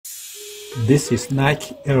This is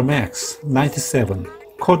Nike Air Max 97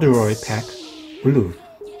 Corduroy Pack Blue.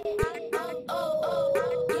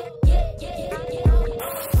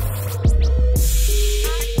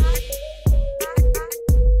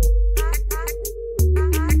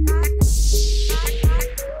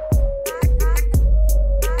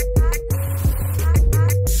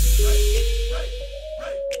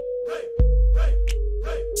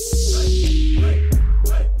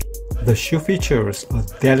 The shoe features a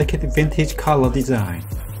delicate vintage color design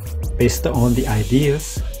based on the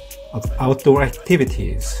ideas of outdoor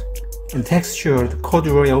activities and textured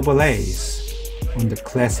corduroy overlays on the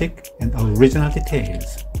classic and original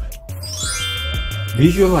details.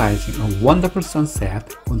 Visualizing a wonderful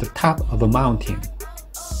sunset on the top of a mountain,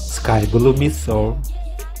 sky blue midsole,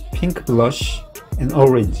 pink blush and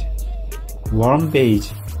orange, warm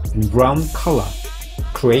beige and brown color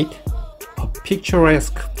create a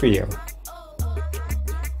picturesque feel.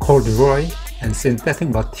 Corduroy and synthetic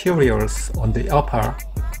materials on the upper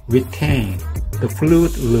retain the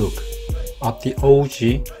fluid look of the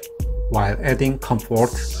OG while adding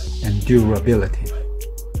comfort and durability.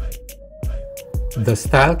 The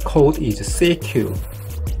style code is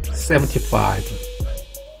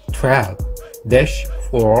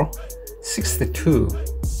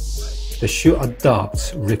CQ7512-462. The shoe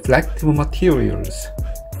adopts reflective materials,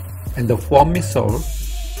 and the foam midsole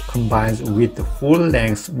combines with the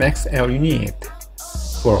full-length Max Air unit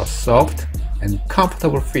for a soft and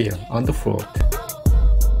comfortable feel on the foot.